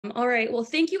All right, well,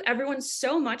 thank you everyone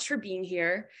so much for being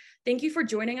here. Thank you for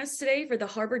joining us today for the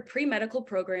Harvard Pre-Medical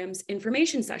Program's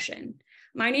information session.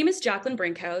 My name is Jacqueline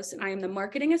Brinkhouse, and I am the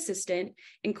marketing assistant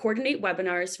and coordinate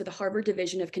webinars for the Harvard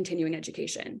Division of Continuing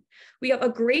Education. We have a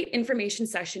great information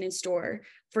session in store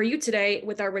for you today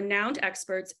with our renowned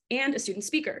experts and a student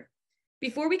speaker.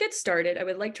 Before we get started, I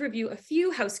would like to review a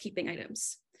few housekeeping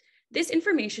items. This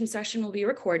information session will be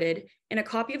recorded, and a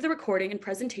copy of the recording and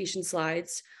presentation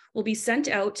slides will be sent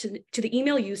out to the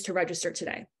email used to register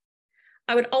today.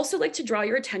 I would also like to draw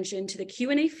your attention to the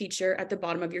Q&A feature at the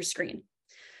bottom of your screen.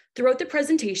 Throughout the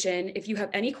presentation, if you have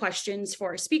any questions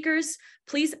for our speakers,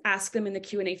 please ask them in the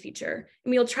Q&A feature,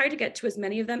 and we will try to get to as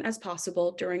many of them as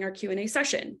possible during our Q&A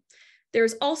session. There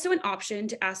is also an option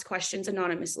to ask questions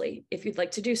anonymously if you'd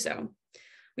like to do so.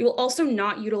 We will also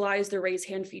not utilize the raise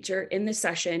hand feature in this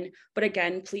session, but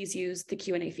again, please use the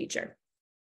Q&A feature.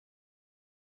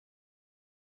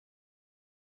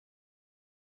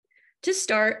 To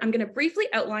start, I'm going to briefly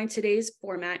outline today's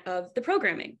format of the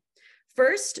programming.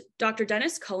 First, Dr.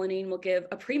 Dennis Cullinane will give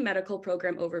a pre-medical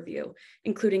program overview,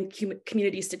 including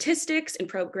community statistics and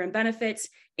program benefits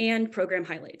and program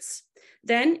highlights.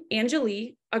 Then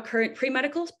Anjali, a current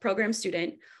pre-medical program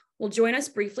student, will join us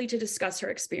briefly to discuss her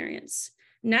experience.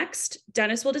 Next,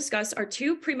 Dennis will discuss our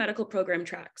two pre-medical program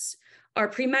tracks, our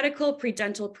pre-medical,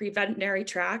 pre-dental, pre-veterinary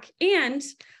track, and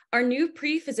our new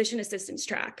pre-physician assistance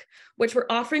track, which we're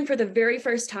offering for the very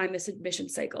first time this admission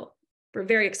cycle. We're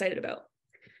very excited about.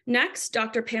 Next,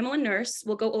 Dr. Pamela Nurse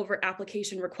will go over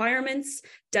application requirements,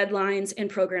 deadlines, and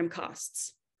program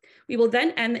costs. We will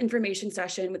then end the information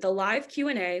session with a live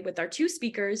Q&A with our two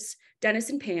speakers, Dennis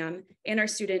and Pam, and our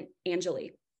student,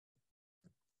 Anjali.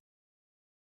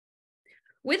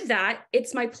 With that,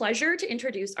 it's my pleasure to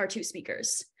introduce our two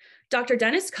speakers. Dr.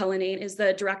 Dennis Cullinane is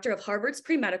the director of Harvard's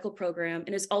pre-medical program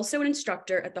and is also an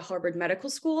instructor at the Harvard Medical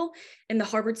School and the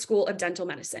Harvard School of Dental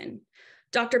Medicine.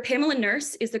 Dr. Pamela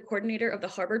Nurse is the coordinator of the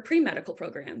Harvard pre-medical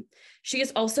program. She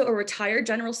is also a retired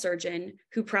general surgeon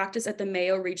who practiced at the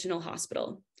Mayo Regional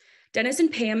Hospital. Dennis and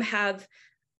Pam have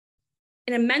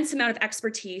an immense amount of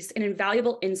expertise and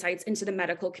invaluable insights into the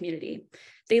medical community.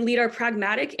 They lead our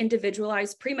pragmatic,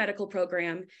 individualized pre-medical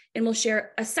program and will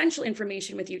share essential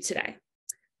information with you today.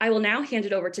 I will now hand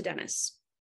it over to Dennis.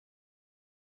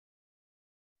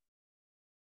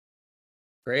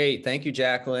 Great, thank you,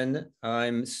 Jacqueline.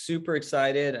 I'm super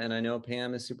excited, and I know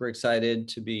Pam is super excited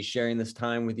to be sharing this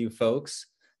time with you folks.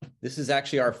 This is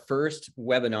actually our first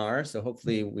webinar, so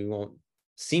hopefully we won't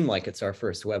seem like it's our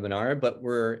first webinar, but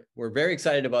we're very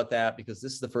excited about that because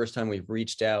this is the first time we've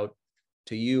reached out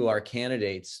to you, our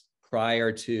candidates,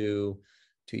 prior to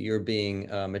your being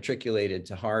matriculated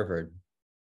to Harvard.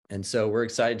 And so we're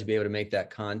excited to be able to make that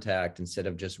contact instead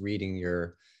of just reading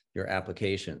your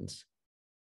applications.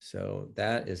 So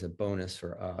that is a bonus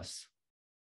for us.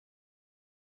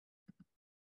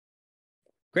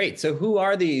 Great. So who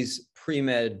are these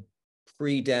pre-med,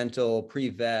 pre-dental,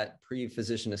 pre-vet,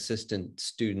 pre-physician assistant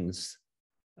students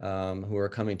who are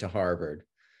coming to Harvard?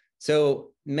 So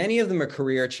many of them are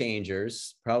career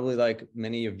changers, probably like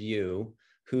many of you,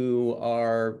 who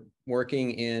are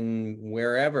working in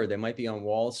wherever. They might be on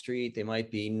Wall Street, they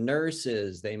might be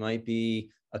nurses, they might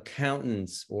be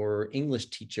accountants or English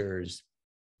teachers.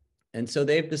 And so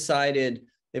they've decided,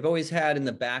 they've always had in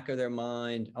the back of their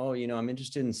mind, oh, you know, I'm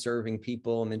interested in serving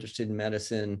people, I'm interested in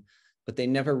medicine, but they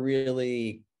never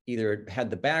really either had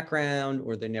the background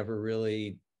or they never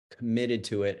really committed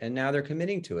to it. And now they're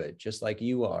committing to it, just like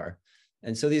you are.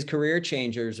 And so these career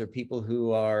changers are people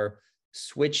who are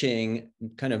switching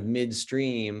kind of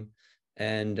midstream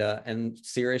and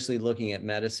seriously looking at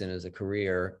medicine as a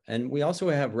career. And we also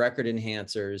have record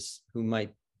enhancers who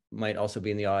might also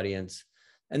be in the audience.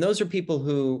 And those are people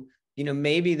who, you know,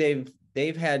 maybe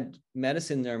they've had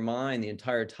medicine in their mind the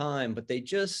entire time, but they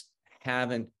just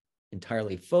haven't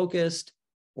entirely focused,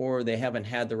 or they haven't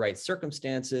had the right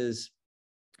circumstances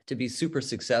to be super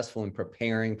successful in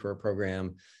preparing for a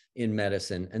program in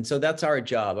medicine. And so that's our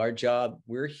job.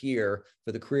 We're here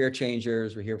for the career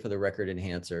changers. We're here for the record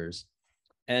enhancers.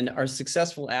 And our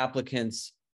successful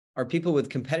applicants are people with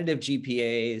competitive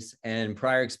GPAs and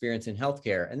prior experience in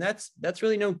healthcare. And that's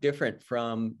really no different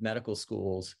from medical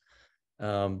schools.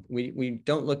 We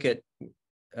don't look at,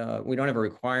 we don't have a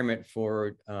requirement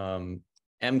for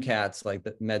MCATs like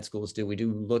the med schools do. We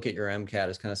do look at your MCAT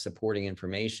as kind of supporting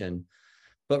information.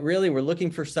 But really, we're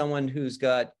looking for someone who's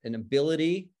got an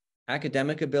ability,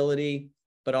 academic ability,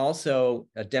 but also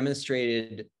a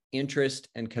demonstrated interest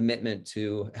and commitment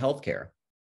to healthcare.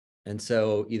 And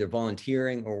so either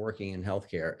volunteering or working in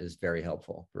healthcare is very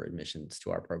helpful for admissions to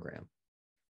our program.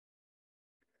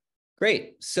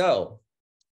 Great. So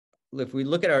if we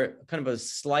look at our kind of a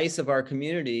slice of our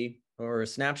community or a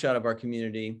snapshot of our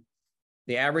community,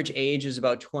 the average age is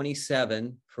about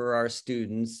 27 for our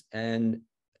students. And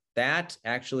that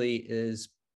actually is,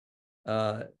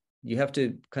 you have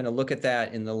to kind of look at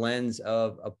that in the lens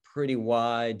of a pretty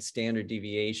wide standard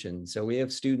deviation. So we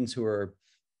have students who are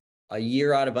a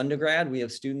year out of undergrad. We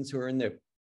have students who are in their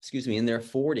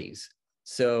 40s.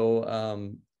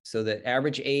 So, so the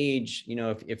average age, you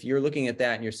know, if you're looking at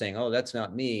that and you're saying, oh, that's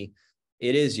not me,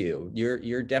 it is you.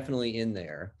 You're definitely in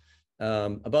there.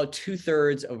 About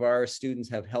 2/3 of our students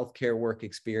have healthcare work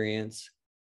experience,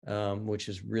 which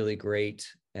is really great.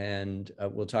 And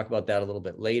we'll talk about that a little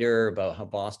bit later, about how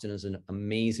Boston is an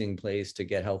amazing place to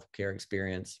get healthcare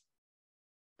experience.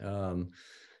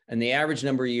 And the average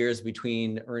number of years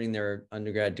between earning their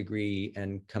undergrad degree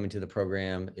and coming to the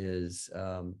program is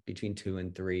between 2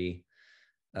 and 3.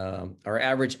 Our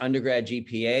average undergrad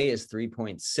GPA is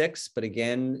 3.6, but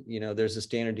again, you know, there's a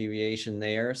standard deviation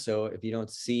there. So if you don't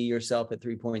see yourself at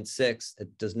 3.6,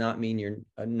 it does not mean you're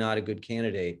not a good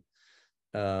candidate.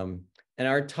 And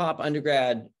our top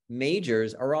undergrad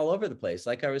majors are all over the place,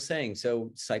 like I was saying.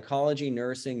 So psychology,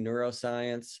 nursing,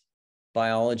 neuroscience,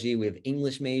 biology. We have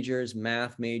English majors,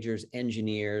 math majors,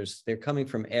 engineers. They're coming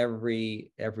from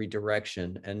every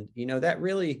direction. And, you know, that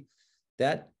really,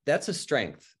 that's a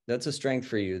strength. That's a strength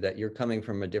for you, that you're coming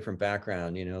from a different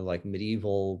background, you know, like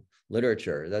medieval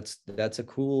literature. That's a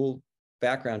cool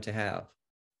background to have.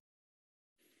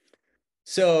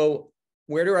 So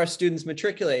where do our students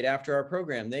matriculate after our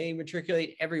program? They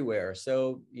matriculate everywhere.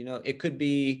 So, you know, it could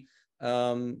be,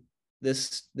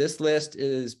 this list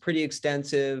is pretty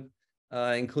extensive.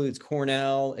 Includes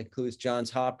Cornell, it includes Johns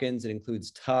Hopkins, it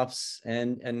includes Tufts,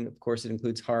 and of course it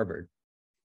includes Harvard.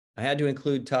 I had to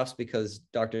include Tufts because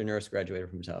Dr. Nurse graduated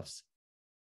from Tufts.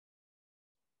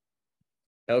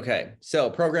 Okay, so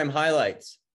program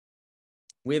highlights.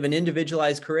 We have an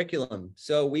individualized curriculum.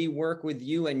 So we work with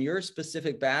you and your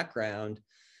specific background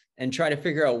and try to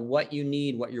figure out what you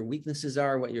need, what your weaknesses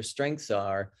are, what your strengths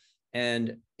are,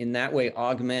 and in that way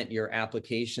augment your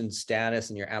application status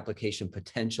and your application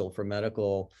potential for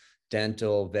medical,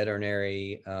 dental,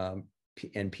 veterinary,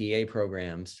 and PA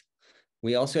programs.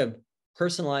 We also have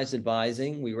personalized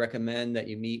advising. We recommend that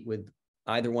you meet with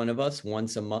either one of us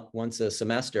once a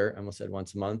semester. I almost said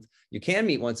once a month. You can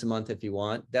meet once a month if you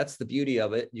want. That's the beauty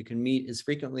of it. You can meet as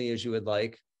frequently as you would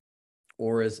like,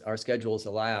 or as our schedules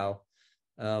allow.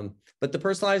 But the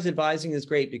personalized advising is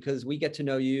great because we get to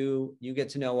know you, you get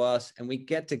to know us, and we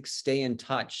get to stay in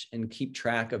touch and keep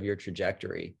track of your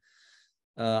trajectory.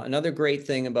 Another great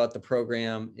thing about the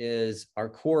program is our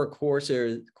core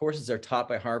courses are taught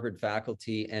by Harvard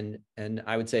faculty, and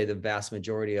I would say the vast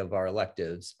majority of our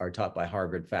electives are taught by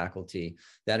Harvard faculty.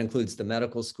 That includes the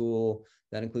medical school,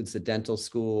 that includes the dental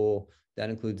school, that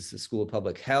includes the School of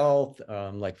Public Health,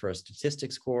 like for a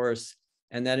statistics course,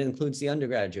 and that includes the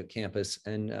undergraduate campus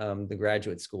and the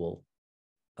graduate school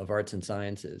of arts and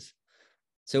sciences.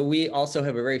 So we also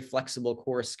have a very flexible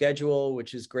course schedule,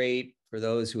 which is great for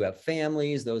those who have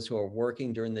families, those who are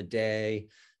working during the day.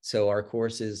 So our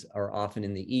courses are often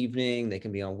in the evening. They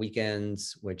can be on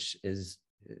weekends, which is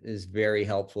very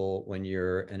helpful when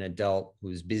you're an adult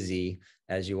who's busy,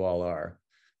 as you all are.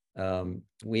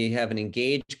 We have an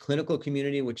engaged clinical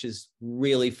community, which is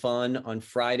really fun. On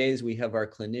Fridays, we have our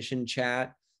clinician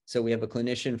chat. So we have a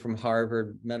clinician from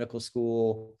Harvard Medical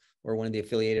School or one of the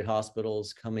affiliated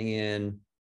hospitals coming in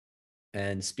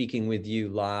and speaking with you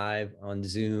live on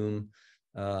Zoom.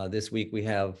 This week we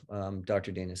have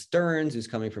Dr. Dana Stearns, who's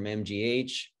coming from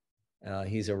MGH.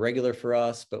 He's a regular for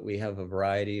us, but we have a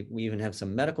variety. We even have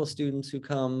some medical students who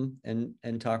come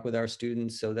and talk with our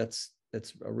students. So that's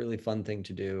a really fun thing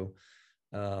to do.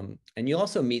 And you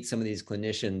also meet some of these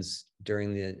clinicians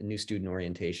during the new student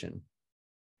orientation.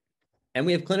 And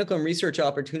we have clinical and research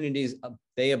opportunities.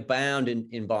 They abound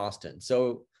in Boston.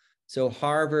 So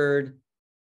Harvard,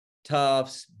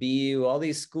 Tufts, BU, all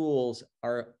these schools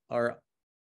are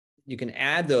you can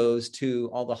add those to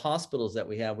all the hospitals that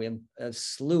we have. We have a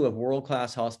slew of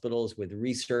world-class hospitals with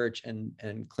research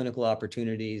and clinical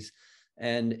opportunities.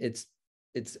 And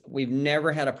we've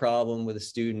never had a problem with a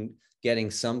student getting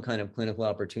some kind of clinical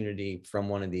opportunity from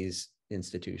one of these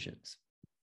institutions,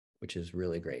 which is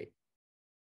really great.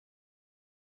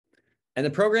 And the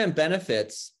program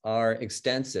benefits are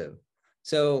extensive.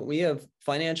 So we have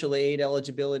financial aid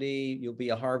eligibility. You'll be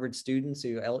a Harvard student, so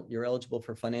you're eligible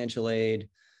for financial aid.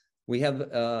 We have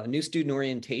a new student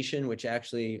orientation, which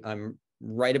actually I'm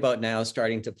right about now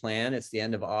starting to plan. It's the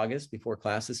end of August before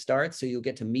classes start. So you'll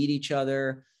get to meet each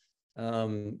other.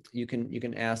 You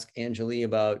can ask Anjali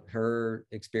about her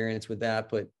experience with that,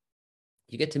 but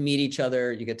You get to meet each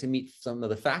other. You get to meet some of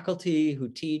the faculty who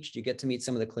teach. You get to meet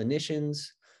some of the clinicians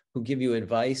who give you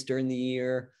advice during the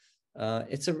year.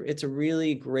 It's a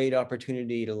really great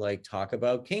opportunity to like talk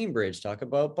about Cambridge, talk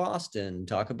about Boston,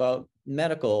 talk about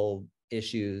medical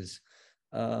issues,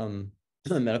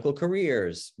 medical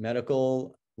careers,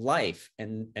 medical life,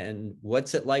 and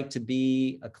what's it like to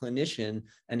be a clinician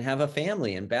and have a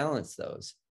family and balance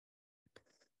those.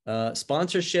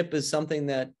 Sponsorship is something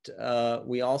that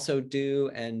we also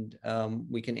do, and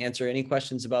we can answer any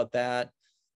questions about that.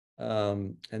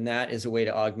 And that is a way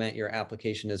to augment your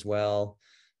application as well.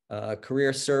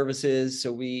 Career services.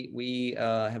 So we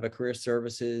have a career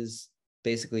services,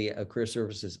 basically a career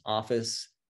services office,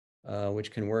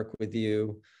 which can work with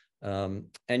you. And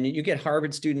you get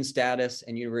Harvard student status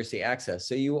and university access.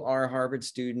 So you are a Harvard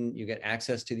student, you get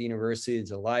access to the university, to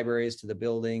the libraries, to the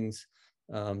buildings,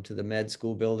 to the med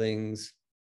school buildings,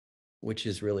 which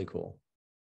is really cool.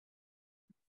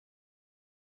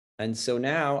 And so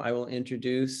now I will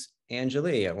introduce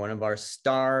Anjali, one of our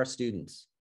star students.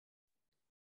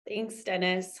 Thanks,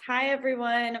 Dennis. Hi,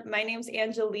 everyone. My name's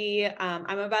Anjali.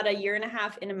 I'm about a year and a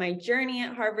half into my journey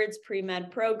at Harvard's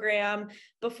pre-med program.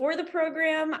 Before the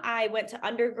program, I went to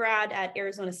undergrad at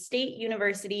Arizona State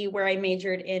University, where I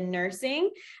majored in nursing.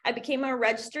 I became a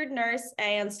registered nurse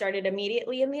and started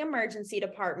immediately in the emergency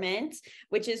department,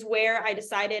 which is where I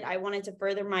decided I wanted to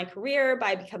further my career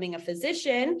by becoming a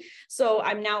physician. So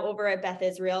I'm now over at Beth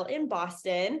Israel in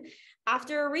Boston.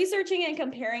 After researching and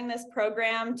comparing this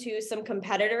program to some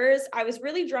competitors, I was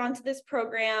really drawn to this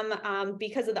program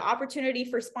because of the opportunity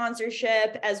for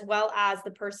sponsorship, as well as the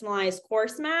personalized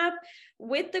course map.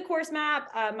 With the course map,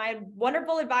 my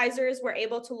wonderful advisors were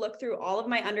able to look through all of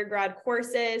my undergrad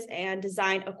courses and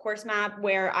design a course map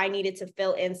where I needed to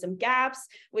fill in some gaps,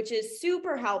 which is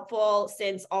super helpful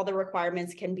since all the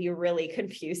requirements can be really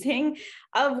confusing,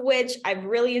 of which I've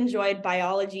really enjoyed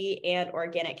biology and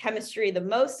organic chemistry the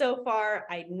most so far.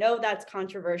 I know that's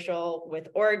controversial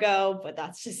with Orgo, but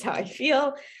that's just how I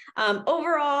feel.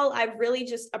 Overall, I've really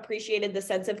just appreciated the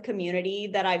sense of community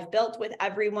that I've built with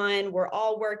everyone. We're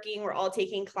all working, we're all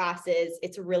taking classes.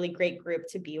 It's a really great group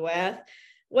to be with.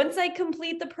 Once I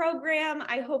complete the program,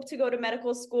 I hope to go to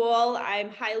medical school. I'm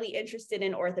highly interested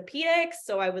in orthopedics,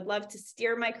 so I would love to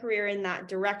steer my career in that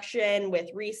direction with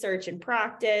research and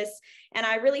practice. And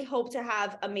I really hope to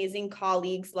have amazing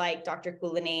colleagues like Dr.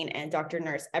 Kulinain and Dr.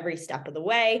 Nurse every step of the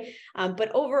way.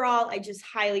 But overall, I just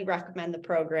highly recommend the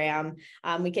program.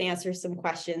 We can answer some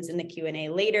questions in the Q&A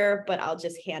later, but I'll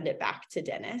just hand it back to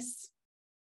Dennis.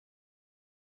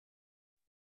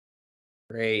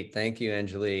 Great, thank you,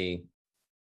 Anjali.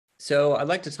 So I'd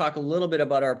like to talk a little bit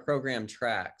about our program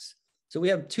tracks. So we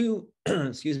have two,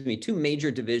 two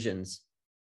major divisions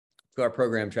to our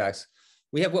program tracks.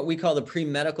 We have what we call the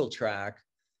pre-medical track,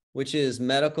 which is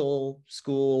medical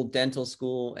school, dental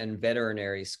school, and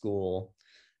veterinary school.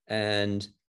 And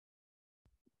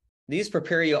these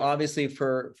prepare you obviously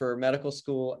for medical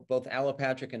school, both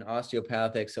allopathic and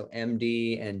osteopathic, so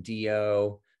MD and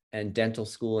DO, and dental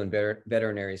school and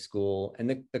veterinary school.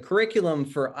 And the curriculum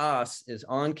for us is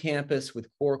on campus with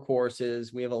core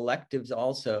courses. We have electives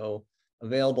also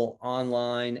available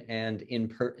online and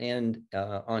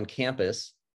on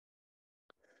campus.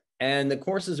 And the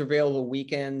courses are available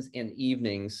weekends and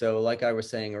evenings. So like I was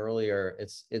saying earlier,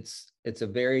 it's a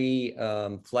very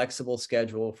flexible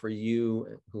schedule for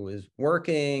you who is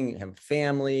working, have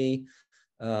family,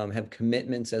 have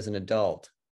commitments as an adult.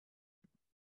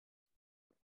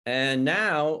 And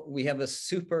now we have a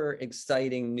super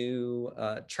exciting new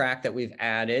track that we've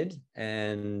added,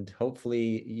 and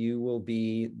hopefully you will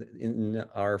be in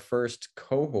our first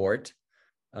cohort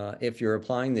if you're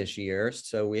applying this year.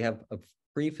 So we have a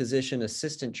pre-physician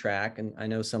assistant track, and I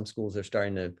know some schools are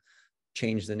starting to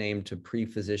change the name to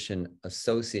pre-physician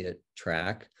associate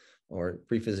track or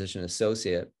pre-physician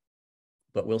associate,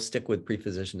 but we'll stick with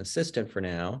pre-physician assistant for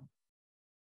now.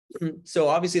 So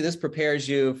obviously this prepares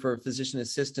you for physician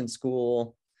assistant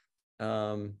school,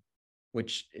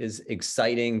 which is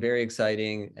exciting, very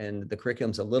exciting. And the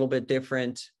curriculum's a little bit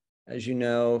different, as you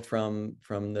know, from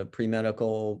the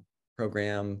pre-medical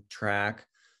program track,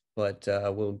 but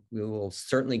we will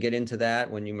certainly get into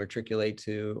that when you matriculate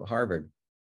to Harvard.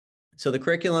 So the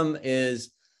curriculum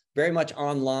is very much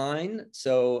online.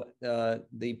 So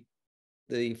the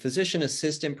physician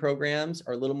assistant programs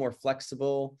are a little more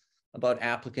flexible about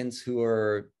applicants who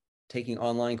are taking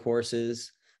online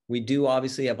courses. We do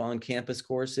obviously have on-campus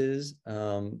courses,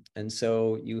 and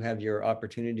so you have your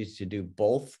opportunity to do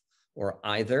both or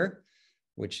either,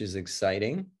 which is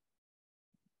exciting.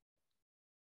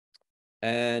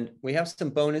 And we have some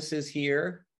bonuses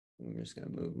here. I'm just going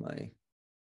to move my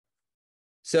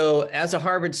So as a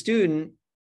Harvard student,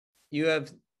 you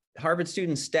have Harvard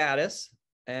student status,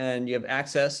 and you have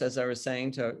access, as I was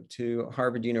saying, to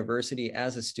Harvard University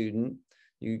as a student.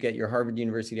 You get your Harvard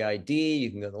University ID,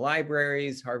 you can go to the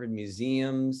libraries, Harvard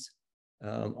museums,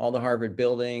 all the Harvard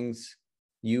buildings.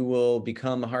 You will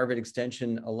become a Harvard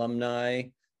Extension alumni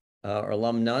or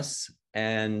alumnus,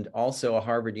 and also a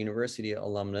Harvard University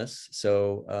alumnus.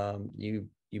 So you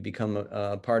become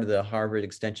a part of the Harvard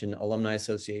Extension Alumni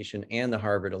Association and the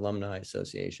Harvard Alumni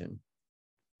Association.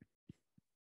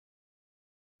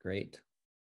 Great.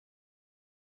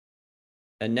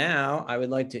 And now I would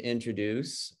like to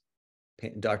introduce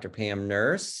Dr. Pam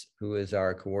Nurse, who is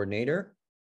our coordinator.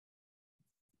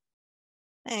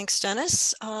 Thanks,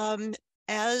 Dennis.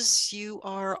 As you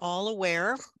are all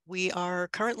aware, we are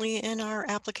currently in our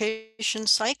application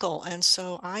cycle, and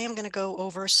so I am going to go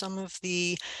over some of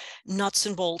the nuts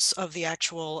and bolts of the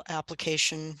actual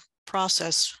application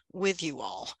process with you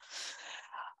all.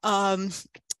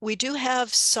 We do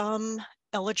have some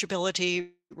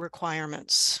eligibility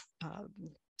requirements.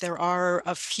 There are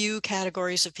a few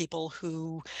categories of people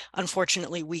who,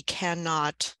 unfortunately, we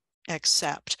cannot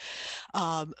accept.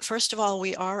 First of all,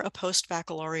 we are a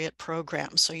post-baccalaureate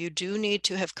program, so you do need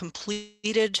to have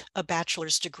completed a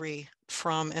bachelor's degree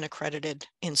from an accredited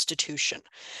institution.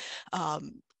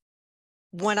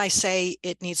 When I say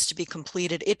it needs to be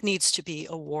completed, it needs to be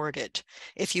awarded.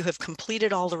 If you have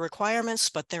completed all the requirements,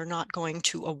 but they're not going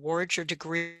to award your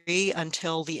degree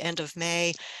until the end of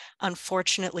May,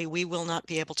 unfortunately, we will not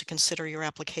be able to consider your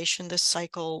application this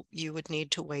cycle. You would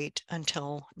need to wait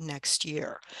until next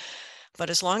year. But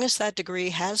as long as that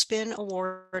degree has been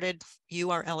awarded, you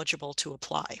are eligible to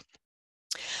apply.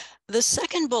 The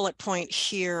second bullet point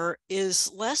here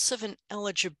is less of an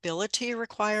eligibility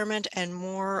requirement and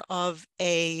more of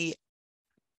a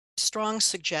strong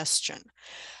suggestion.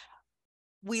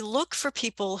 We look for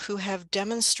people who have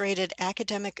demonstrated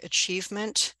academic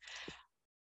achievement,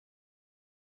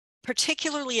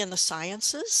 particularly in the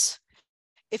sciences.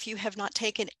 If you have not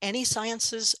taken any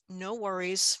sciences, no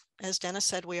worries. As Dennis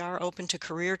said, we are open to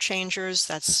career changers.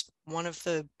 That's one of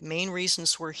the main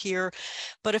reasons we're here.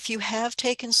 But if you have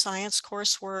taken science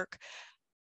coursework,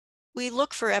 we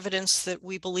look for evidence that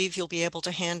we believe you'll be able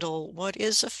to handle what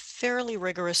is a fairly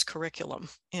rigorous curriculum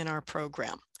in our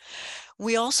program.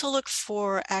 We also look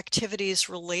for activities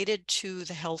related to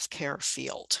the healthcare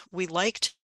field. We like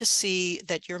to see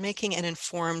that you're making an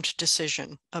informed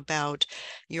decision about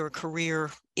your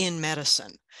career in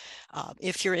medicine.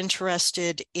 If you're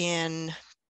interested in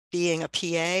being a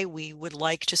PA, we would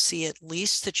like to see at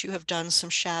least that you have done some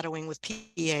shadowing with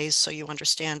PAs so you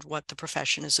understand what the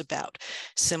profession is about.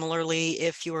 Similarly,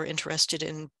 if you are interested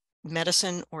in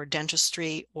medicine or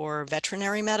dentistry or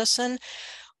veterinary medicine,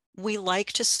 we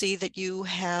like to see that you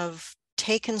have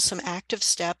taken some active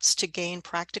steps to gain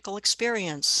practical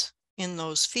experience in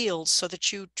those fields so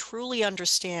that you truly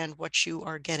understand what you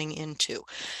are getting into.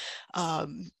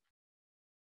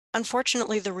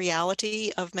 Unfortunately, the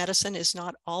reality of medicine is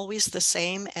not always the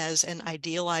same as an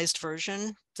idealized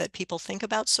version that people think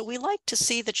about. So we like to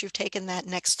see that you've taken that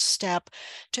next step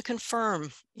to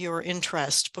confirm your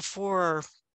interest before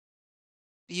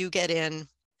you get in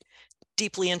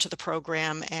deeply into the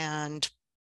program and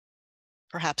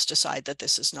perhaps decide that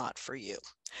this is not for you.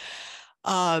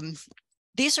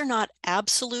 These are not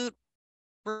absolute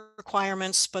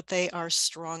requirements, but they are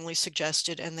strongly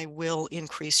suggested and they will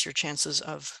increase your chances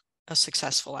of a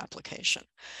successful application.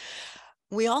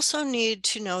 We also need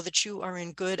to know that you are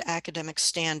in good academic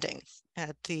standing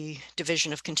at the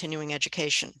Division of Continuing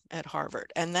Education at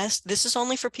Harvard. And this is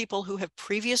only for people who have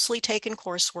previously taken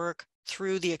coursework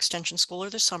through the Extension School or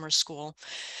the summer school.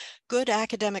 Good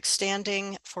academic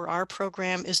standing for our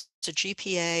program is a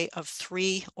GPA of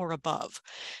 3 or above.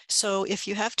 So if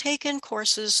you have taken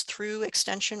courses through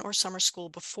Extension or summer school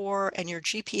before and your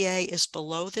GPA is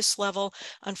below this level,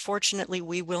 unfortunately,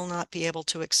 we will not be able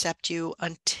to accept you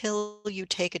until you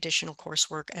take additional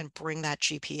coursework and bring that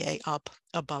GPA up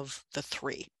above the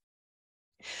 3.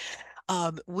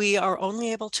 We are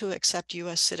only able to accept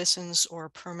US citizens or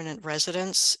permanent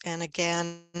residents. And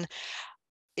again,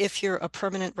 if you're a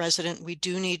permanent resident, we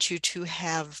do need you to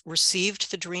have received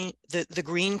the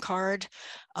green card.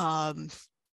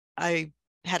 I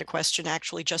had a question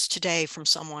actually just today from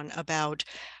someone about,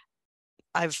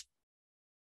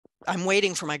 I'm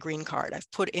waiting for my green card.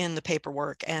 I've put in the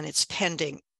paperwork and it's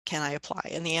pending. Can I apply?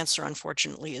 And the answer,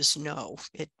 unfortunately, is no.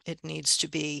 It needs to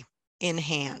be in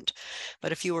hand.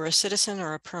 But if you are a citizen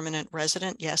or a permanent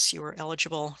resident, yes, you are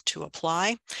eligible to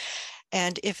apply.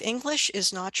 And if English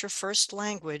is not your first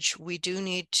language, we do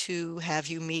need to have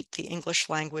you meet the English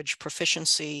language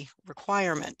proficiency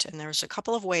requirement. And there's a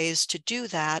couple of ways to do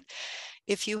that.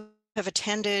 If you have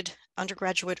attended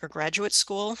undergraduate or graduate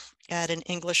school at an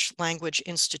English language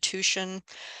institution,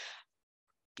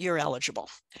 you're eligible.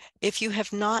 If you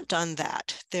have not done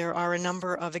that, there are a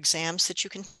number of exams that you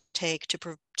can take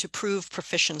to prove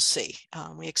proficiency.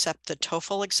 We accept the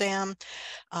TOEFL exam.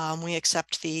 We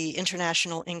accept the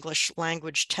International English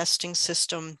Language Testing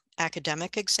System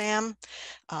academic exam,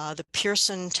 the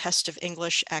Pearson Test of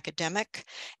English Academic,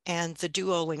 and the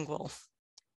Duolingo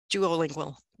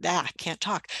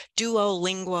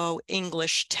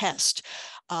English test.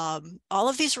 All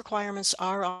of these requirements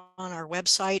are on our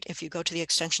website. If you go to the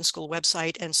Extension School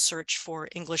website and search for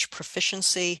English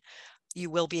proficiency, you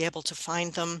will be able to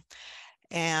find them.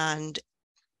 And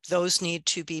those need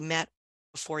to be met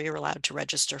before you're allowed to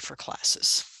register for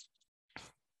classes.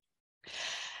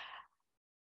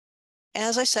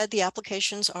 As I said, the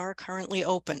applications are currently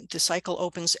open. The cycle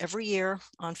opens every year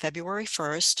on February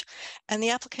 1st, and the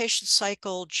application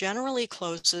cycle generally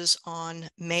closes on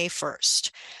May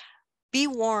 1st. Be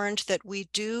warned that we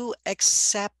do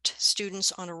accept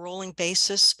students on a rolling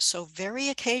basis, so very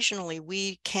occasionally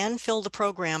we can fill the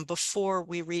program before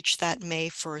we reach that May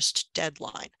 1st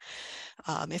deadline.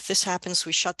 If this happens,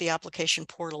 we shut the application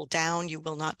portal down. You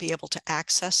will not be able to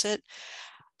access it.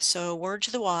 So word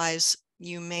to the wise,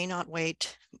 you may not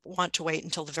want to wait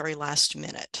until the very last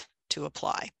minute to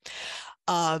apply.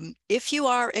 If you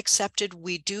are accepted,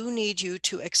 we do need you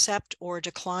to accept or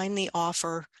decline the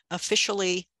offer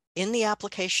officially in the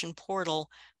application portal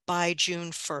by June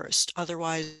 1st.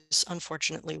 Otherwise,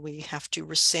 unfortunately, we have to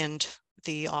rescind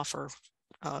the offer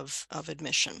of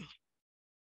admission.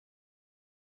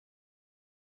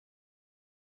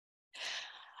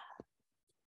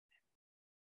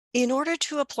 In order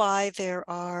to apply, there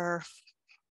are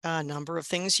a number of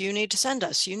things you need to send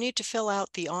us. You need to fill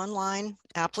out the online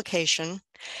application,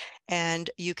 and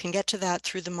you can get to that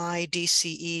through the My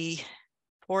DCE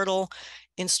portal.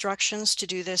 Instructions to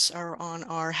do this are on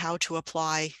our How to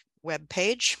Apply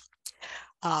webpage.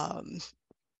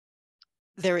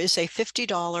 There is a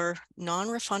 $50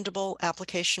 non-refundable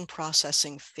application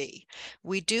processing fee.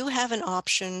 We do have an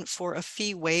option for a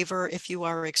fee waiver. If you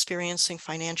are experiencing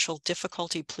financial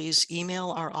difficulty, please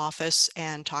email our office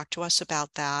and talk to us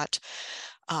about that.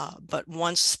 But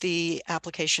once the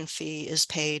application fee is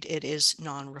paid, it is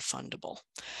non-refundable.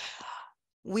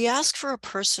 We ask for a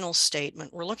personal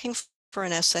statement. We're looking for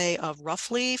an essay of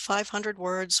roughly 500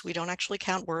 words. We don't actually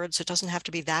count words. It doesn't have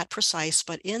to be that precise,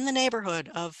 but in the neighborhood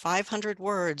of 500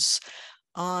 words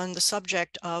on the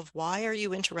subject of why are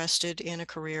you interested in a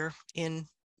career in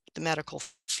the medical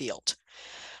field.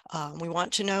 We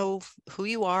want to know who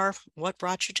you are, what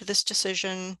brought you to this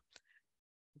decision,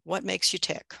 what makes you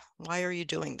tick, why are you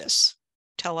doing this?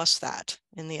 Tell us that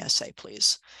in the essay,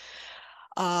 please.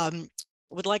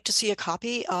 Would like to see a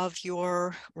copy of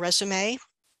your resume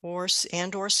or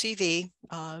CV.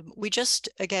 We just,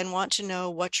 again, want to know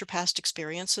what your past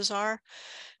experiences are.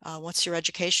 What's your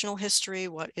educational history?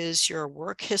 What is your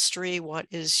work history? What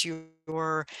is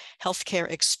your healthcare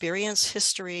experience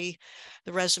history?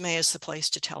 The resume is the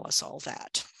place to tell us all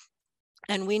that.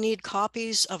 And we need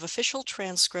copies of official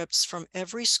transcripts from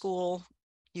every school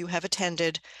you have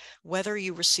attended, whether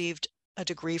you received a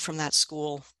degree from that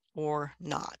school or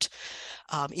not.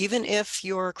 Even if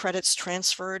your credits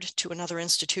transferred to another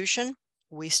institution,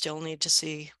 we still need to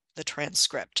see the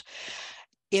transcript.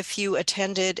 If you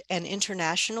attended an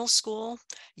international school,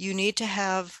 you need to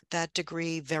have that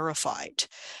degree verified.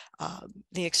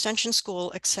 The Extension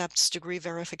School accepts degree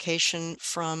verification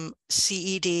from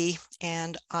CED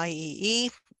and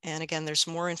IEE. And again, there's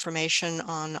more information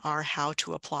on our How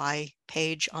to Apply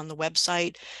page on the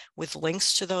website with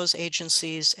links to those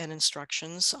agencies and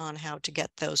instructions on how to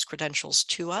get those credentials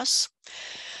to us.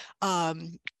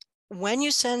 When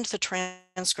you send the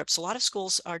transcripts, a lot of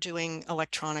schools are doing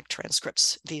electronic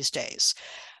transcripts these days.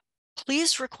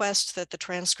 Please request that the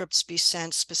transcripts be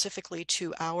sent specifically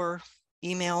to our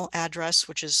email address,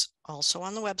 which is also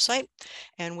on the website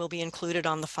and will be included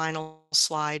on the final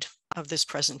slide of this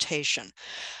presentation.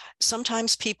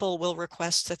 Sometimes people will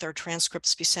request that their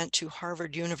transcripts be sent to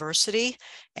Harvard University,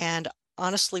 and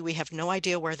honestly, we have no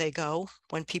idea where they go.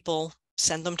 When people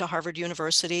send them to Harvard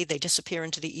University, they disappear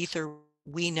into the ether.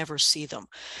 We never see them.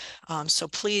 So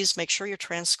please make sure your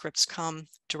transcripts come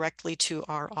directly to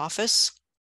our office.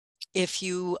 If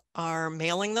you are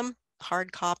mailing them,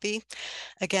 hard copy.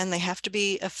 Again, they have to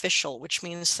be official, which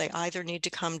means they either need to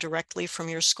come directly from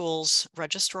your school's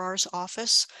registrar's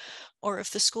office, or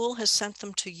if the school has sent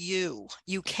them to you,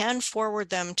 you can forward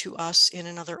them to us in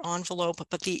another envelope,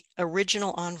 but the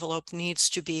original envelope needs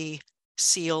to be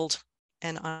sealed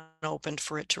and unopened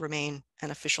for it to remain an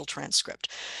official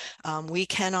transcript. We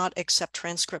cannot accept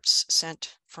transcripts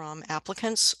sent from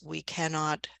applicants. We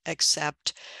cannot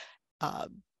accept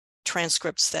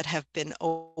transcripts that have been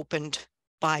opened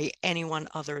by anyone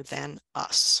other than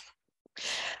us.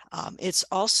 It's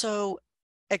also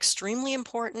extremely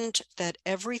important that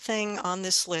everything on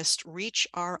this list reach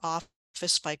our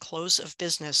office by close of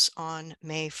business on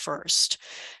May 1st.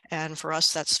 And for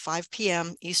us, that's 5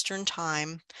 p.m. Eastern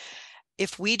Time.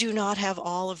 If we do not have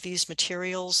all of these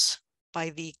materials by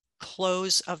the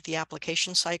close of the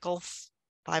application cycle,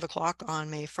 5 o'clock on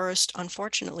May 1st,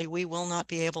 unfortunately, we will not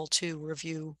be able to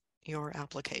review your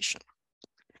application.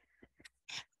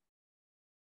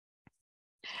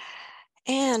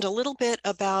 And a little bit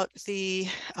about the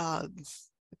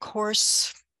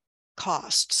course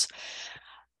costs.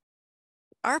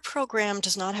 Our program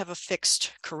does not have a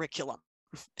fixed curriculum.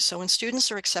 So when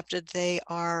students are accepted, they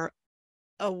are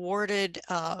awarded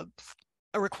a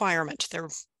requirement. They're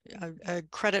a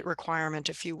credit requirement,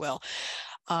 if you will,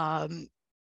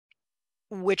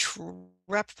 which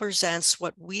represents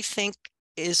what we think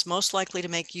is most likely to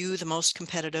make you the most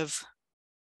competitive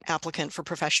applicant for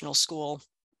professional school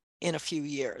in a few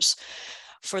years.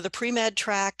 For the pre-med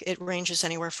track, it ranges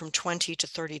anywhere from 20 to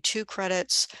 32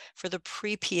 credits. For the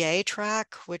pre-PA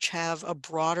track, which have a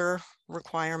broader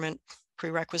requirement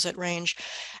prerequisite range,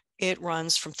 it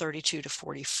runs from 32 to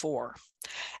 44.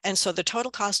 And so the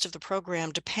total cost of the program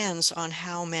depends on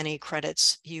how many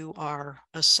credits you are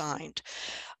assigned.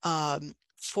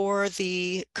 For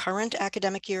the current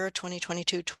academic year,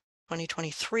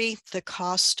 2022-2023, the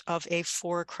cost of a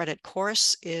 4-credit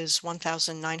course is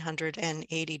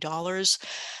 $1,980.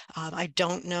 I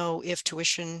don't know if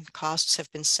tuition costs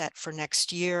have been set for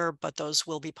next year, but those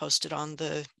will be posted on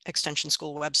the Extension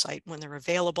School website when they're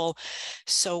available.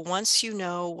 So once you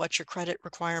know what your credit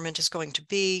requirement is going to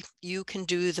be, you can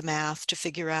do the math to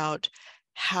figure out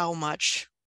how much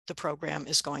the program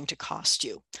is going to cost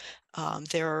you.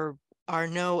 There are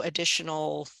no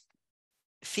additional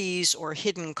fees or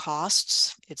hidden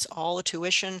costs. It's all a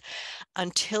tuition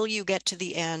until you get to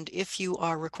the end. If you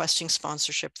are requesting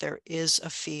sponsorship, there is a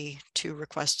fee to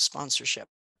request sponsorship.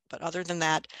 But other than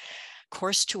that,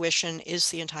 course tuition is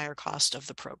the entire cost of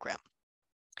the program.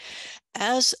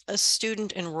 As a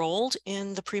student enrolled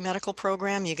in the pre-medical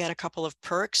program, you get a couple of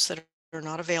perks that are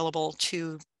not available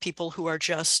to people who are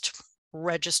just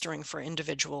registering for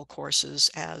individual courses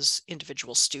as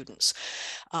individual students.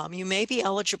 You may be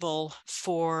eligible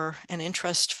for an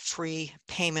interest-free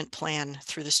payment plan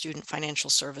through the Student Financial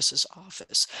Services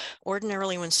Office.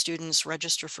 Ordinarily, when students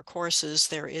register for courses,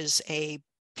 there is a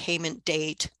payment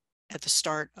date at the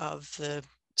start of the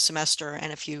semester,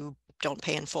 and if you don't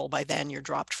pay in full by then, you're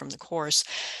dropped from the course.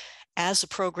 As a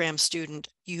program student,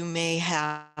 you may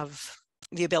have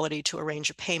the ability to arrange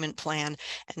a payment plan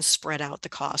and spread out the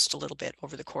cost a little bit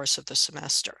over the course of the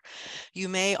semester. You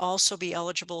may also be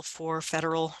eligible for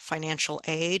federal financial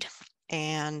aid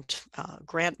and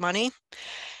grant money.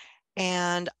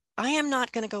 And I am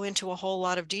not going to go into a whole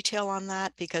lot of detail on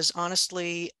that because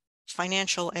honestly,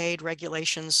 financial aid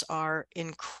regulations are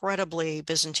incredibly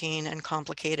Byzantine and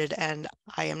complicated, and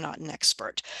I am not an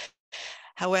expert.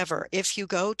 However, if you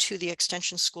go to the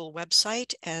Extension School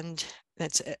website, and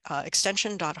that's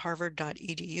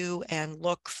extension.harvard.edu, and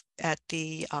look at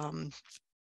the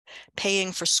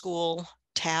Paying for School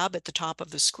tab at the top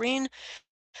of the screen,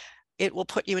 it will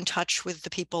put you in touch with the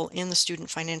people in the Student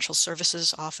Financial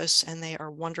Services Office, and they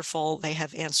are wonderful. They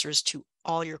have answers to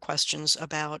all your questions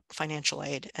about financial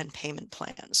aid and payment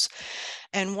plans.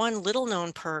 And one little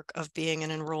known perk of being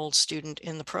an enrolled student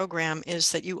in the program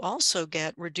is that you also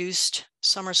get reduced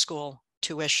summer school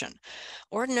tuition.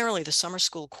 Ordinarily, the summer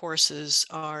school courses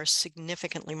are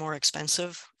significantly more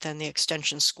expensive than the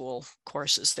extension school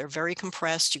courses. They're very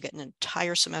compressed. You get an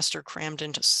entire semester crammed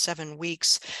into 7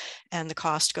 weeks, and the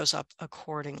cost goes up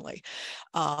accordingly.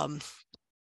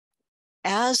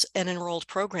 As an enrolled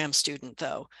program student,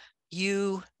 though,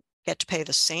 you get to pay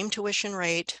the same tuition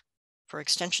rate for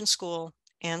extension school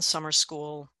and summer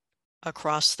school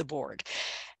across the board.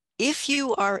 If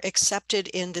you are accepted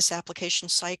in this application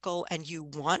cycle and you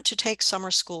want to take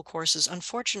summer school courses,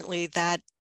 unfortunately, that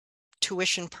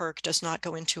tuition perk does not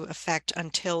go into effect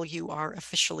until you are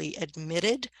officially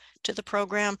admitted to the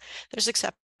program. There's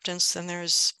acceptance, then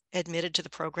there's admitted to the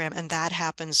program, and that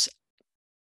happens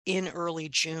in early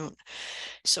June.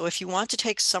 So if you want to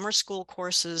take summer school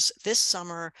courses this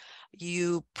summer,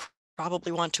 you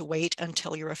probably want to wait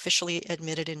until you're officially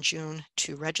admitted in June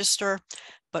to register.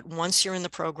 But once you're in the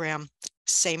program,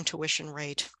 same tuition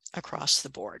rate across the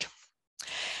board.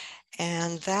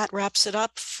 And that wraps it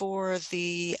up for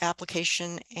the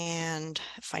application and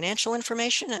financial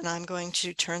information. And I'm going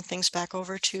to turn things back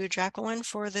over to Jacqueline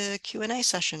for the Q&A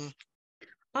session.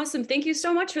 Awesome. Thank you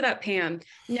so much for that, Pam.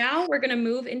 Now we're going to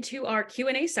move into our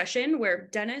Q&A session where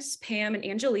Dennis, Pam, and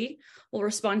Anjali will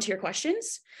respond to your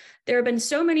questions. There have been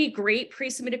so many great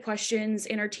pre-submitted questions,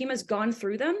 and our team has gone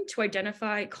through them to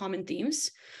identify common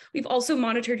themes. We've also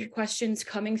monitored your questions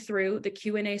coming through the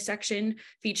Q&A section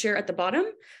feature at the bottom.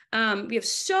 We have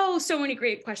so many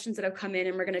great questions that have come in,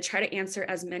 and we're going to try to answer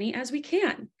as many as we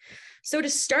can. So to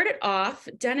start it off,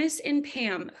 Dennis and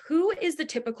Pam, who is the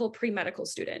typical pre-medical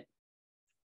student?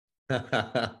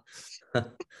 I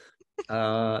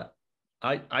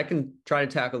can try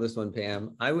to tackle this one,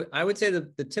 Pam. I would say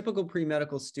that the typical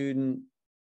pre-medical student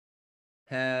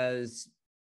has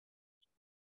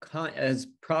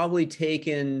probably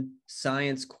taken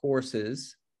science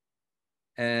courses,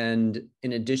 and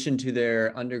in addition to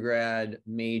their undergrad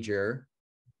major,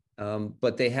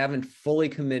 but they haven't fully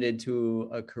committed to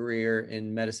a career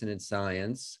in medicine and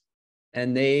science.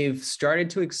 And they've started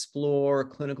to explore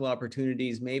clinical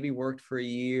opportunities, maybe worked for a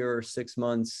year or 6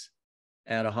 months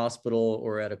at a hospital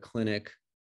or at a clinic.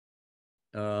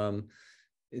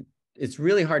 It's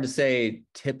really hard to say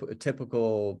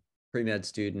typical pre-med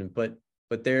student, but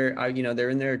they're they're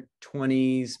in their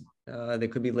 20s. They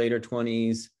could be later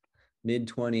 20s, mid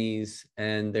 20s,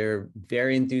 and they're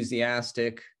very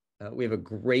enthusiastic. We have a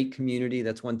great community.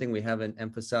 That's one thing we haven't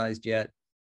emphasized yet.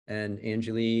 And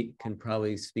Anjali can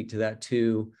probably speak to that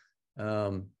too.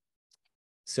 So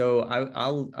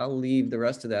I'll leave the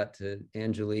rest of that to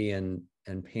Anjali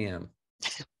and Pam.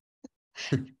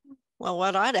 Well,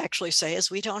 what I'd actually say is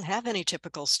we don't have any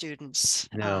typical students.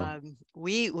 No.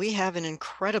 We have an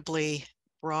incredibly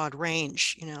broad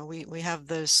range. We have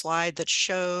the slide that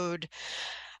showed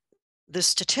the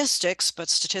statistics, but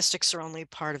statistics are only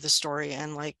part of the story.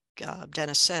 And like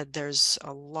Dennis said, there's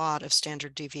a lot of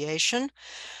standard deviation.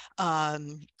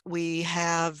 We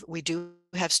do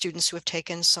have students who have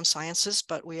taken some sciences,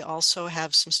 but we also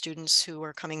have some students who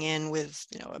are coming in with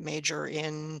a major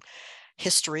in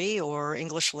history or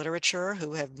English literature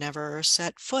who have never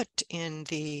set foot in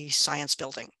the science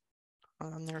building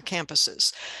on their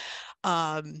campuses.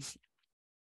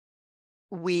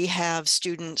 We have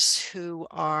students who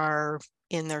are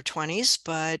in their 20s,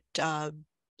 but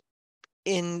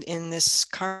in this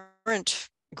current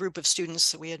group of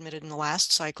students that we admitted in the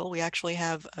last cycle, we actually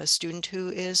have a student who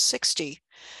is 60.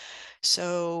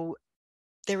 So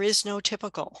there is no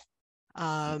typical.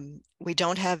 We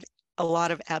don't have a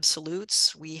lot of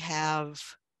absolutes. We have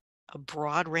a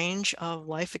broad range of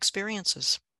life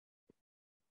experiences.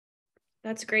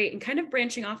 That's great. And kind of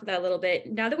branching off of that a little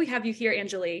bit, now that we have you here,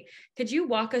 Anjali, could you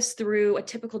walk us through a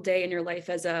typical day in your life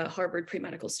as a Harvard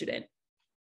pre-medical student?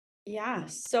 Yeah.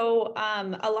 So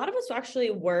a lot of us actually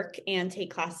work and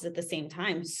take classes at the same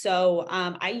time. So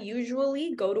I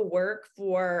usually go to work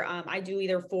for, I do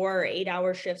either 4 or 8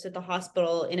 hour shifts at the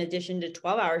hospital in addition to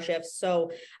 12-hour shifts.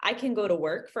 So I can go to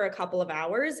work for a couple of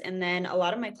hours, and then a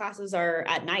lot of my classes are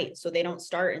at night. So they don't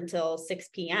start until 6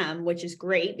 p.m., which is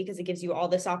great because it gives you all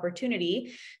this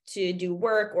opportunity to do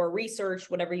work or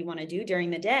research, whatever you want to do during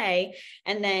the day.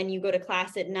 And then you go to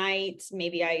class at night.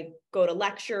 Maybe I go to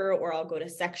lecture, or I'll go to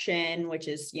section, which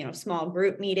is, small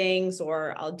group meetings,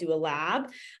 or I'll do a lab,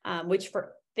 which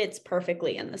fits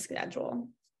perfectly in the schedule.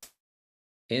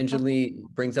 Anjali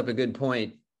brings up a good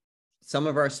point. Some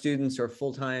of our students are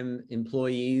full-time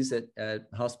employees at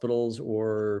hospitals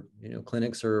or,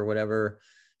 clinics or whatever.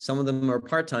 Some of them are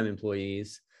part-time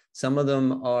employees. Some of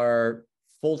them are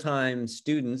full-time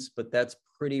students, but that's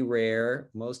pretty rare.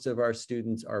 Most of our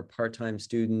students are part-time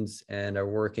students and are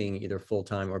working either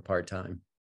full-time or part-time.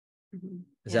 Mm-hmm.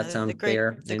 Does that sound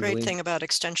fair? The great thing about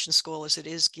extension school is it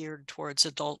is geared towards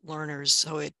adult learners.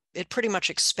 So it pretty much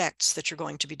expects that you're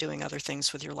going to be doing other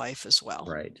things with your life as well.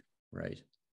 Right.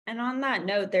 And on that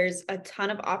note, there's a ton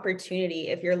of opportunity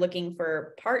if you're looking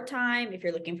for part-time, if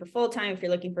you're looking for full-time, if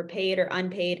you're looking for paid or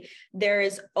unpaid. There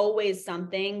is always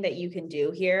something that you can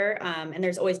do here. And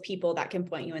there's always people that can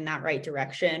point you in that right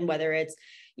direction, whether it's,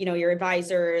 your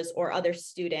advisors or other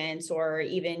students, or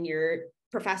even your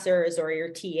professors or your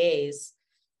TAs.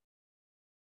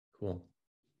 Cool.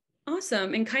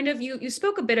 Awesome. And kind of you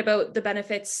spoke a bit about the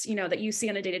benefits, that you see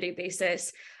on a day-to-day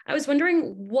basis. I was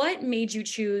wondering what made you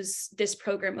choose this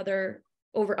program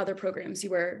over other programs you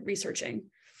were researching?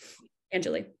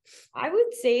 Angeli. I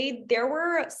would say there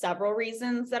were several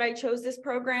reasons that I chose this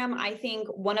program. I think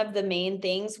one of the main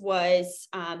things was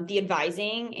the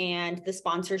advising and the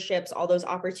sponsorships, all those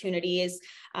opportunities,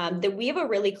 that we have a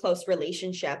really close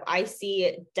relationship. I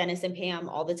see Dennis and Pam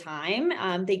all the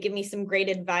time. They give me some great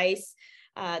advice.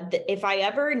 If I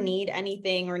ever need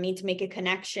anything or need to make a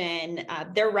connection,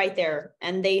 they're right there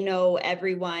and they know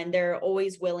everyone. They're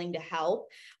always willing to help,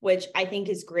 which I think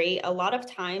is great. A lot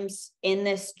of times in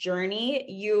this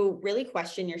journey, you really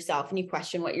question yourself and you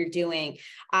question what you're doing.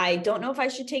 I don't know if I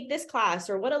should take this class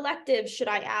or what elective should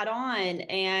I add on?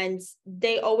 And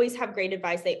they always have great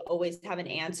advice. They always have an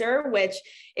answer, which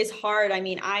is hard. I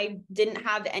mean, I didn't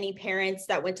have any parents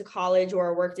that went to college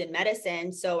or worked in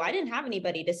medicine, so I didn't have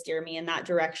anybody to steer me in that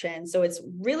direction. So it's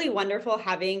really wonderful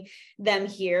having them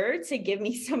here to give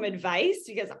me some advice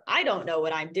because I don't know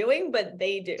what I'm doing, but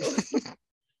they do.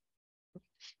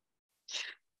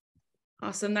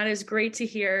 Awesome. That is great to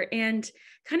hear. And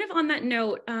kind of on that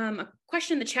note, a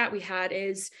question in the chat we had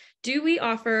is, do we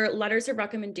offer letters of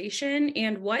recommendation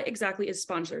and what exactly is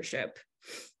sponsorship?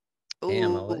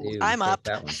 Pam, I'll let you I'm up.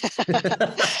 That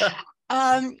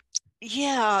one.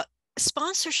 Yeah,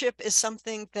 sponsorship is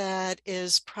something that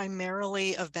is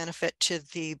primarily of benefit to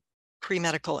the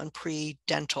pre-medical and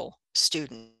pre-dental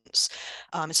students.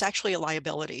 It's actually a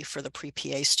liability for the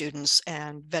pre-PA students,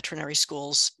 and veterinary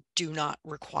schools do not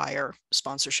require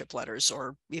sponsorship letters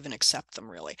or even accept them,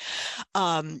 really.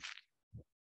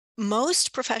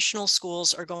 Most professional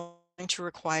schools are going to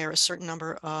require a certain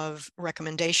number of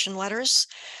recommendation letters,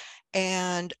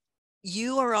 and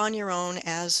you are on your own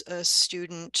as a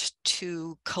student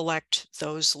to collect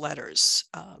those letters.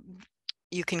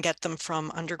 You can get them from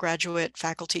undergraduate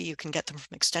faculty, you can get them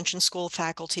from extension school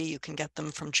faculty, you can get them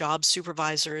from job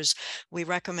supervisors. We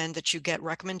recommend that you get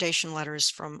recommendation letters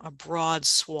from a broad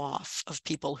swath of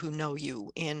people who know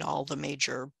you in all the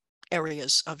major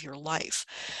areas of your life.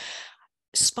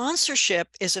 Sponsorship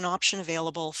is an option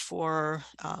available for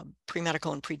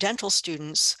pre-medical and pre-dental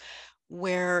students,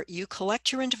 where you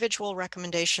collect your individual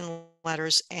recommendation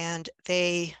letters and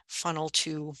they funnel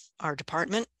to our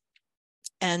department.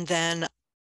 And then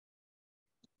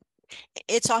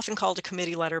it's often called a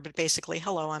committee letter, but basically,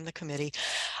 hello, I'm the committee.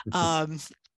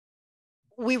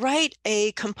 We write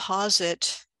a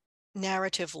composite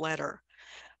narrative letter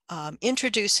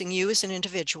introducing you as an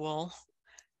individual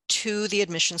to the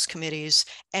admissions committees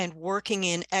and working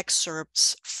in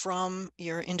excerpts from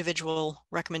your individual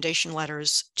recommendation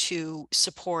letters to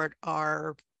support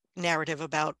our narrative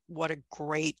about what a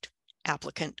great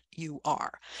applicant you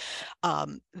are.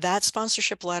 That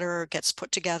sponsorship letter gets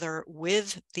put together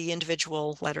with the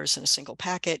individual letters in a single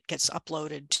packet, gets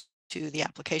uploaded to the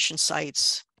application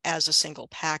sites as a single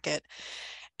packet,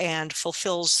 and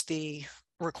fulfills the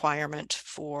requirement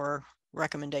for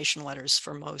recommendation letters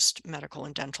for most medical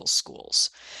and dental schools.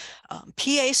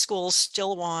 PA schools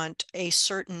still want a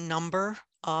certain number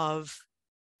of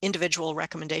individual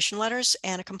recommendation letters,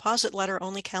 and a composite letter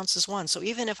only counts as one. So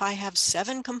even if I have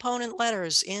 7 component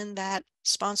letters in that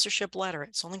sponsorship letter,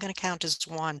 it's only going to count as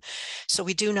one. So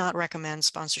we do not recommend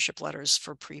sponsorship letters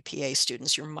for pre-PA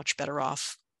students. You're much better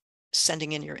off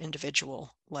sending in your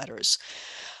individual letters.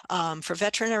 For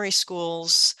veterinary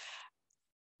schools,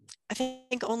 I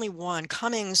think only one.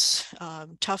 Cummings,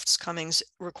 Tufts Cummings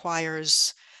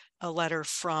requires a letter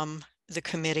from the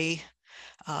committee,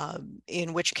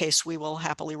 in which case we will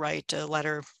happily write a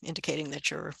letter indicating that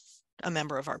you're a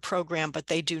member of our program, but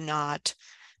they do not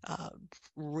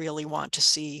really want to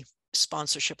see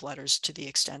sponsorship letters to the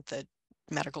extent that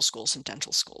medical schools and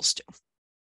dental schools do.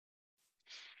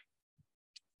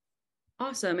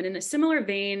 Awesome. And in a similar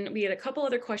vein, we had a couple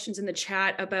other questions in the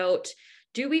chat about,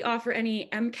 do we offer any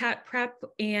MCAT prep,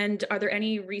 and are there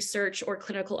any research or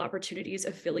clinical opportunities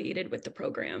affiliated with the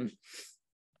program?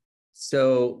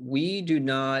 So we do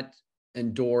not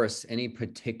endorse any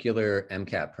particular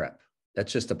MCAT prep.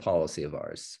 That's just a policy of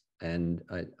ours. And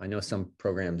I know some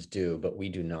programs do, but we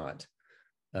do not.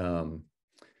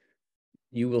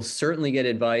 You will certainly get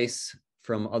advice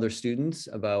from other students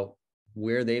about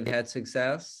where they've had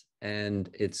success. And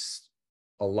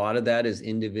a lot of that is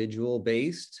individual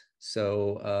based.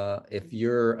 So if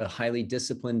you're a highly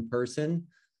disciplined person,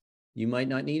 you might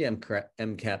not need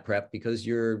MCAT prep because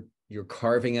you're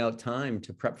carving out time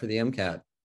to prep for the MCAT.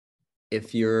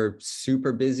 If you're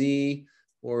super busy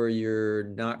or you're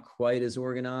not quite as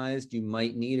organized, you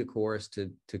might need a course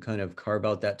to kind of carve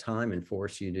out that time and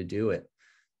force you to do it.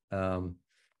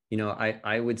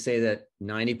 I would say that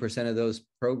 90% of those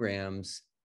programs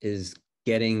is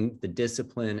getting the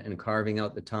discipline and carving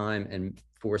out the time and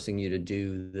forcing you to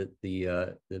do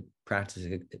the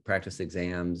practice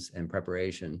exams and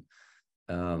preparation.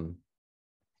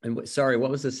 Sorry,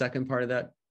 what was the second part of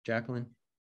that, Jacqueline?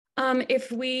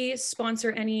 If we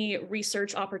sponsor any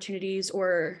research opportunities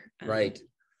or Right.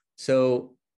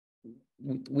 So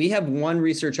we have one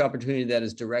research opportunity that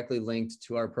is directly linked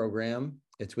to our program.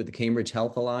 It's with the Cambridge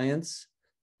Health Alliance,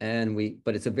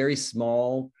 but it's a very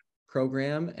small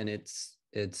program, and it's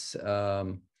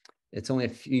only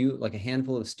like a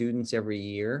handful of students every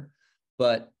year.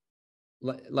 But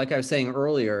like I was saying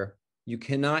earlier, you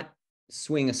cannot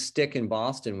swing a stick in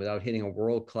Boston without hitting a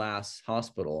world-class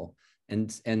hospital.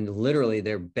 And literally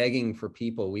they're begging for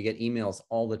people. We get emails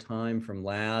all the time from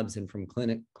labs and from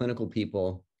clinical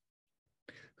people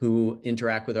who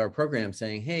interact with our program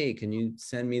saying, hey, can you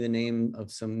send me the name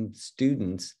of some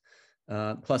students?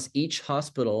 Plus each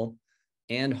hospital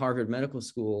and Harvard Medical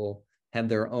School have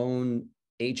their own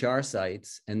HR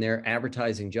sites, and they're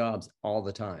advertising jobs all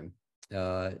the time.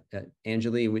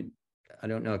 Anjali, I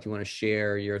don't know if you want to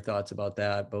share your thoughts about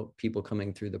that, about people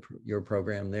coming through your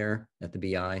program there at the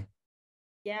BI.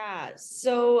 Yeah,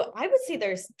 so I would say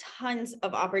there's tons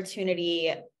of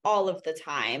opportunity all of the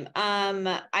time.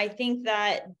 I think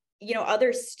that,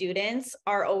 other students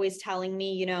are always telling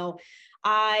me,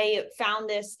 I found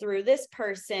this through this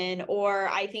person, or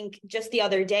I think just the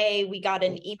other day we got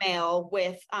an email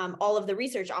with all of the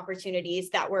research opportunities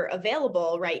that were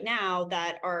available right now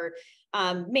that are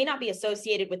may not be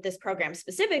associated with this program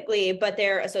specifically, but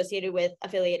they're associated with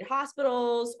affiliated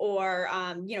hospitals or,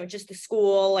 just the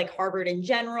school, like Harvard in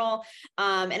general.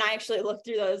 And I actually looked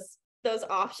through those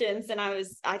options, and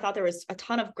I thought there was a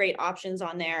ton of great options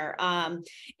on there.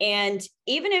 And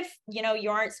even if,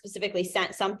 you aren't specifically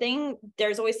sent something,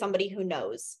 there's always somebody who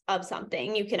knows of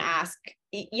something. You can ask,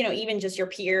 even just your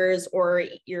peers or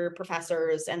your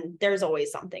professors, and there's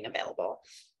always something available.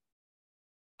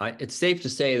 It's safe to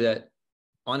say that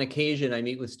on occasion, I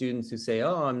meet with students who say,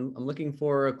 oh, I'm looking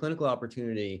for a clinical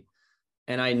opportunity.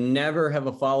 And I never have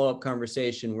a follow-up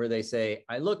conversation where they say,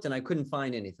 I looked and I couldn't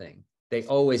find anything. They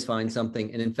always find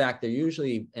something. And in fact, they're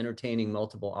usually entertaining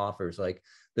multiple offers. Like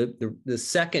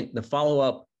the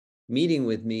follow-up meeting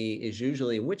with me is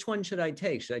usually, which one should I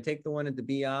take? Should I take the one at the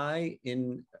BI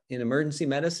in emergency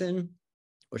medicine?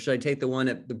 Or should I take the one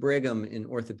at the Brigham in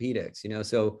orthopedics?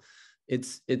 So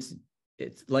it's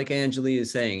like Anjali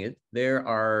is saying, there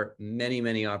are many,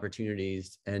 many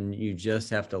opportunities, and you just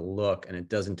have to look, and it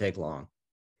doesn't take long.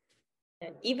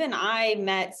 Even I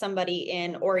met somebody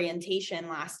in orientation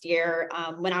last year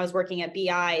when I was working at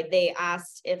BI. They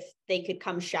asked if they could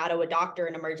come shadow a doctor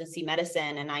in emergency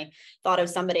medicine. And I thought of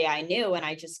somebody I knew, and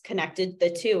I just connected the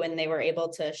two, and they were able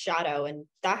to shadow. And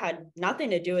that had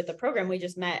nothing to do with the program. We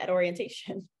just met at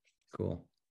orientation. Cool.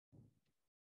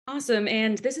 Awesome.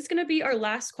 And this is going to be our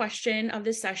last question of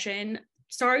this session.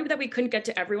 Sorry that we couldn't get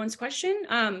to everyone's question,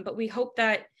 but we hope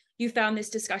that you found this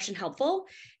discussion helpful.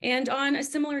 And on a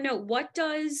similar note, what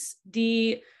does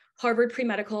the Harvard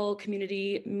pre-medical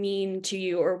community mean to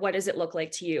you, or what does it look like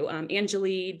to you?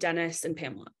 Anjali, Dennis, and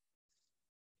Pamela.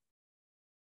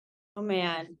 Oh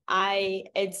man,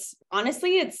 it's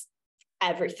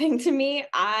everything to me.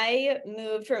 I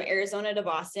moved from Arizona to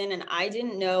Boston, and I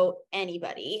didn't know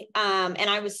anybody. And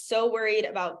I was so worried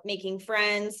about making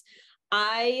friends.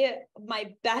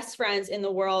 My best friends in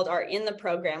the world are in the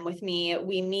program with me.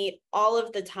 We meet all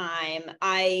of the time.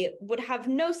 I would have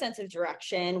no sense of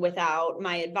direction without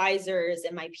my advisors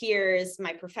and my peers,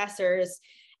 my professors.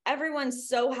 Everyone's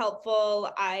so helpful.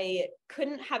 I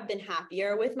couldn't have been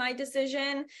happier with my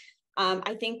decision.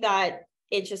 I think that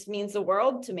it just means the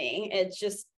world to me. It's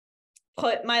just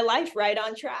put my life right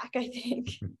on track, I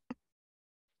think.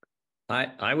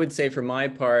 I would say for my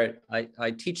part,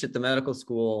 I teach at the medical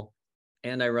school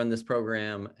and I run this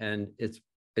program, and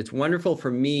it's wonderful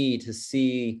for me to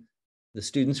see the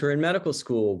students who are in medical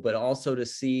school, but also to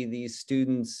see these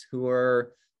students who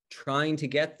are trying to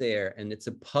get there. And it's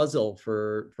a puzzle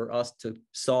for us to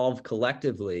solve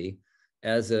collectively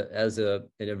as an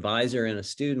advisor and a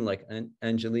student, like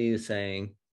Anjali is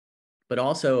saying, but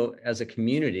also as a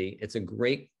community. It's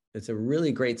a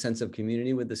really great sense of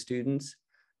community with the students.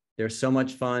 They're so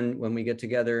much fun when we get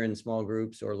together in small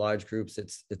groups or large groups.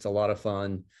 It's a lot of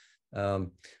fun.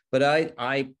 But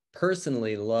I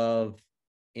personally love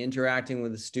interacting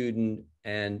with the student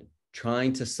and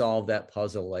trying to solve that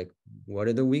puzzle. Like, what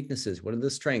are the weaknesses? What are the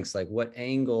strengths? Like, what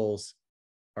angles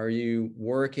are you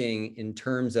working in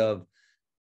terms of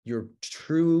your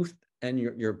truth and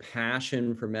your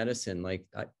passion for medicine? Like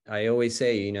I always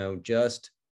say,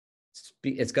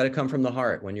 it's got to come from the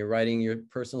heart. When you're writing your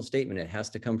personal statement, it has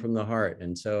to come from the heart.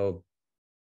 And so,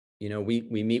 we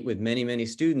meet with many, many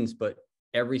students, but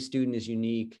every student is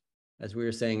unique, as we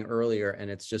were saying earlier, and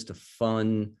it's just a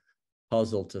fun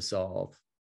puzzle to solve.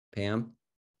 Pam?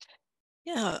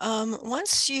 Yeah,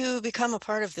 once you become a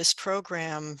part of this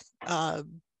program,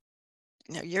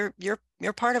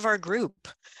 you're part of our group,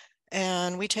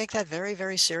 and we take that very,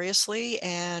 very seriously,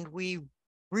 and we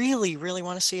really, really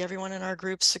want to see everyone in our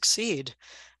group succeed.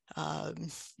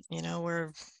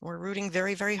 We're rooting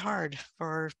very, very hard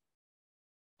for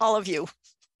all of you.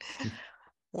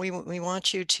 We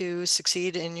want you to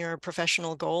succeed in your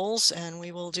professional goals, and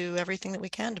we will do everything that we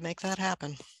can to make that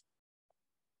happen.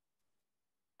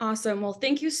 Awesome. Well,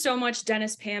 thank you so much,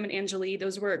 Dennis, Pam, and Anjali.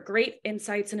 Those were great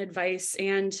insights and advice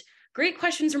and great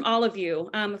questions from all of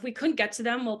you. If we couldn't get to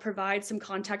them, we'll provide some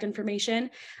contact information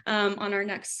on our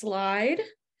next slide.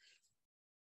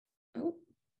 Oh,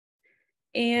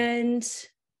 and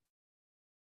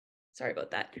sorry about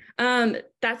that.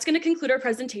 That's going to conclude our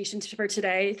presentation for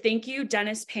today. Thank you,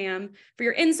 Dennis, Pam, for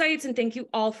your insights, and thank you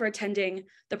all for attending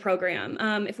the program.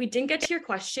 If we didn't get to your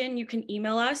question, you can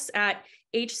email us at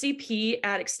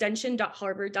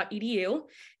hcp@extension.harvard.edu.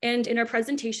 And in our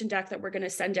presentation deck that we're going to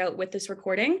send out with this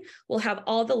recording, we'll have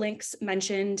all the links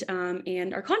mentioned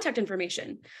and our contact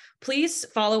information. Please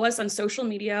follow us on social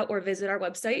media or visit our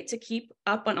website to keep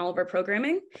up on all of our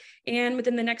programming. And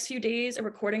within the next few days, a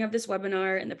recording of this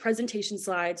webinar and the presentation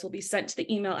slides will be sent to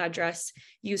the email address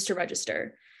used to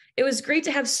register. It was great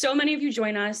to have so many of you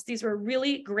join us. These were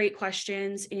really great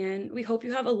questions, and we hope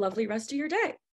you have a lovely rest of your day.